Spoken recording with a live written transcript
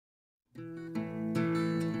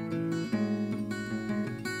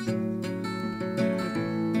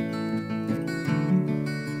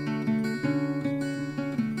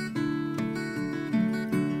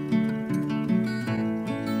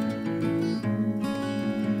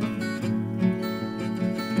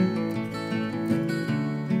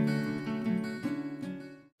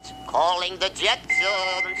Calling the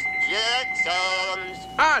Jetsons.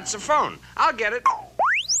 Jetsons. Ah, it's a phone. I'll get it.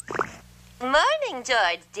 Morning,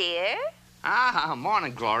 George, dear. Ah,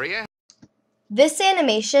 morning, Gloria. This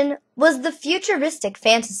animation was the futuristic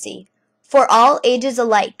fantasy for all ages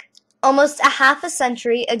alike, almost a half a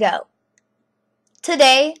century ago.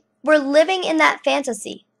 Today, we're living in that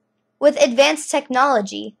fantasy with advanced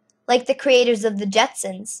technology like the creators of the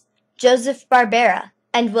Jetsons, Joseph Barbera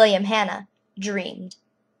and William Hanna, dreamed.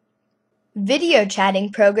 Video chatting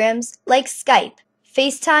programs like Skype,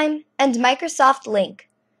 FaceTime, and Microsoft Link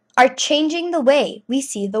are changing the way we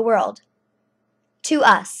see the world. To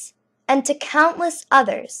us, and to countless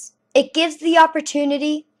others, it gives the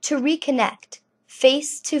opportunity to reconnect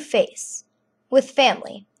face to face with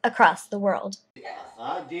family across the world.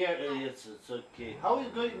 Dear, it's okay. How are you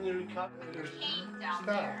going to recover?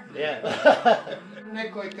 Yeah.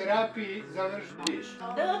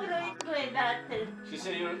 She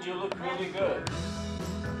said you look really good.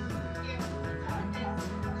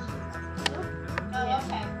 Oh,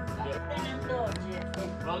 okay.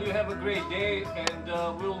 Well, you have a great day, and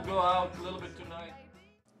we'll go out a little bit tonight.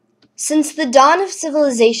 Since the dawn of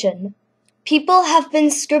civilization, people have been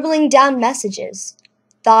scribbling down messages,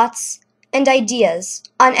 thoughts, and ideas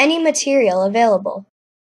on any material available.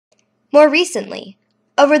 More recently,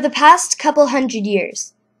 over the past couple hundred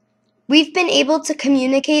years, we've been able to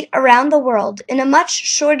communicate around the world in a much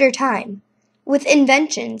shorter time with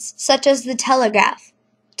inventions such as the telegraph,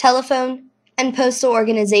 telephone, and postal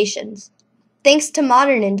organizations, thanks to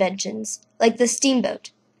modern inventions like the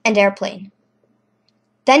steamboat and airplane.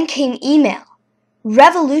 Then came email,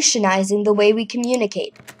 revolutionizing the way we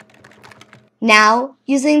communicate. Now,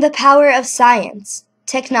 using the power of science,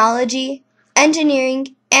 technology,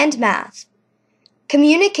 engineering, and math,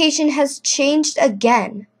 communication has changed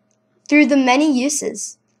again through the many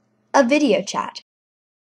uses of video chat.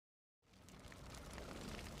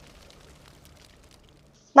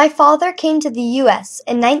 My father came to the U.S.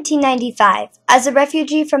 in 1995 as a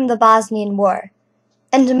refugee from the Bosnian War,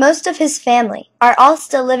 and most of his family are all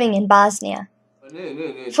still living in Bosnia.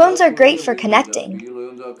 Phones are great for connecting.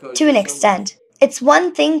 To an extent, it's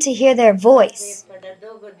one thing to hear their voice,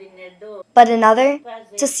 but another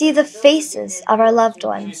to see the faces of our loved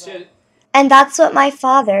ones. And that's what my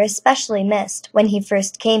father especially missed when he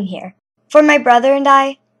first came here. For my brother and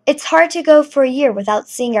I, it's hard to go for a year without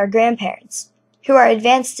seeing our grandparents, who are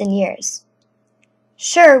advanced in years.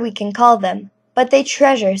 Sure, we can call them, but they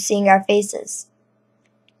treasure seeing our faces.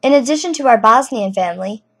 In addition to our Bosnian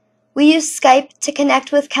family, we use Skype to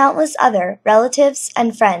connect with countless other relatives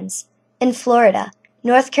and friends in Florida,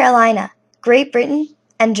 North Carolina, Great Britain,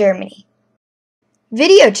 and Germany.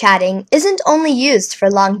 Video chatting isn't only used for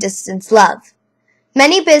long-distance love.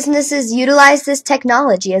 Many businesses utilize this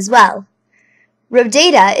technology as well.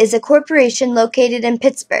 Rodata is a corporation located in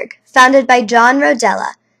Pittsburgh, founded by John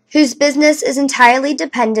Rodella, whose business is entirely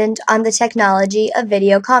dependent on the technology of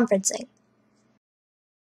video conferencing.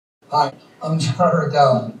 Hi, I'm John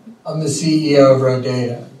Rodella. I'm the CEO of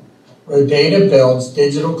Rodata. Rodata builds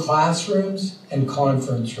digital classrooms and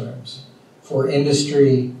conference rooms for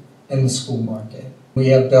industry and the school market. We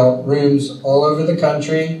have built rooms all over the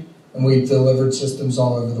country, and we've delivered systems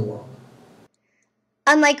all over the world.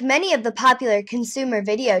 Unlike many of the popular consumer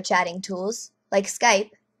video chatting tools, like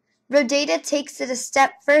Skype, Rodata takes it a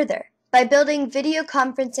step further by building video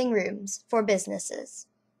conferencing rooms for businesses.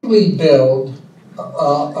 We build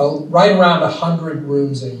right around 100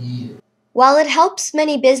 rooms a year. While it helps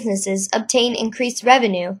many businesses obtain increased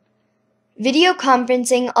revenue, video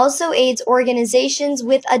conferencing also aids organizations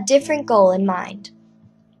with a different goal in mind.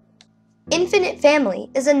 Infinite Family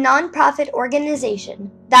is a non-profit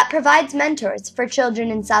organization that provides mentors for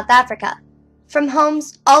children in South Africa, from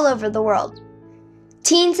homes all over the world.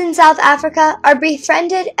 Teens in South Africa are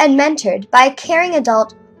befriended and mentored by a caring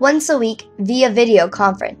adult once a week via video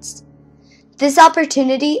conference. This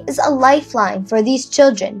opportunity is a lifeline for these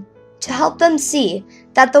children to help them see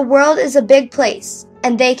that the world is a big place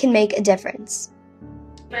and they can make a difference.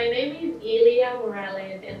 My name is Ilia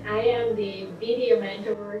Morales, and I am the Video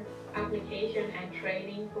Mentor Application and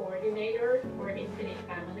Training Coordinator for Infinite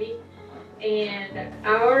Family. And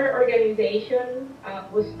our organization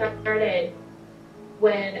was started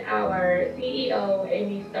when our CEO,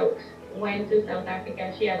 Amy Stokes, went to South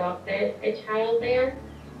Africa. She adopted a child there,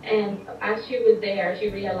 and as she was there, she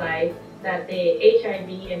realized that the HIV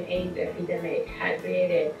and AIDS epidemic had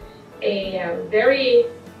created a very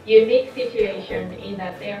unique situation in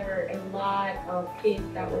that there were a lot of kids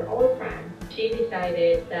that were orphaned. She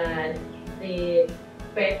decided that the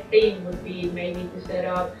best thing would be maybe to set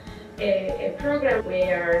up a program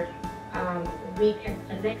where we can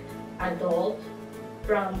connect adults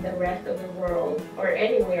from the rest of the world or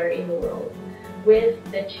anywhere in the world with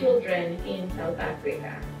the children in South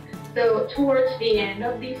Africa. So towards the end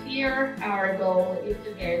of this year, our goal is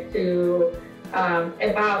to get to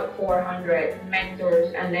about 400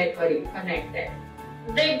 mentors and network connected.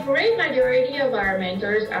 The great majority of our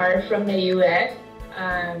mentors are from the US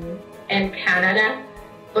and Canada,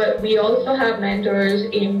 but we also have mentors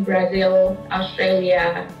in Brazil,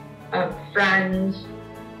 Australia, France,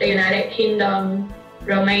 the United Kingdom,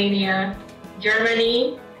 Romania,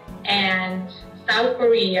 Germany, and South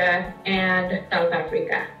Korea and South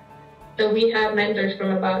Africa. So we have mentors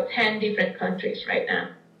from about 10 different countries right now.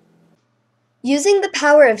 Using the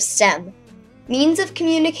power of STEM, means of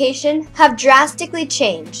communication have drastically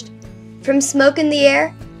changed, from smoke in the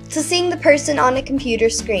air to seeing the person on a computer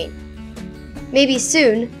screen. Maybe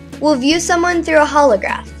soon, we'll view someone through a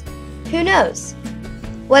holograph. Who knows?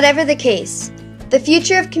 Whatever the case, the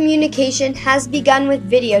future of communication has begun with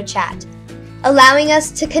video chat, allowing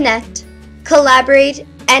us to connect, collaborate,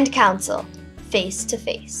 and counsel face to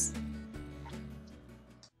face.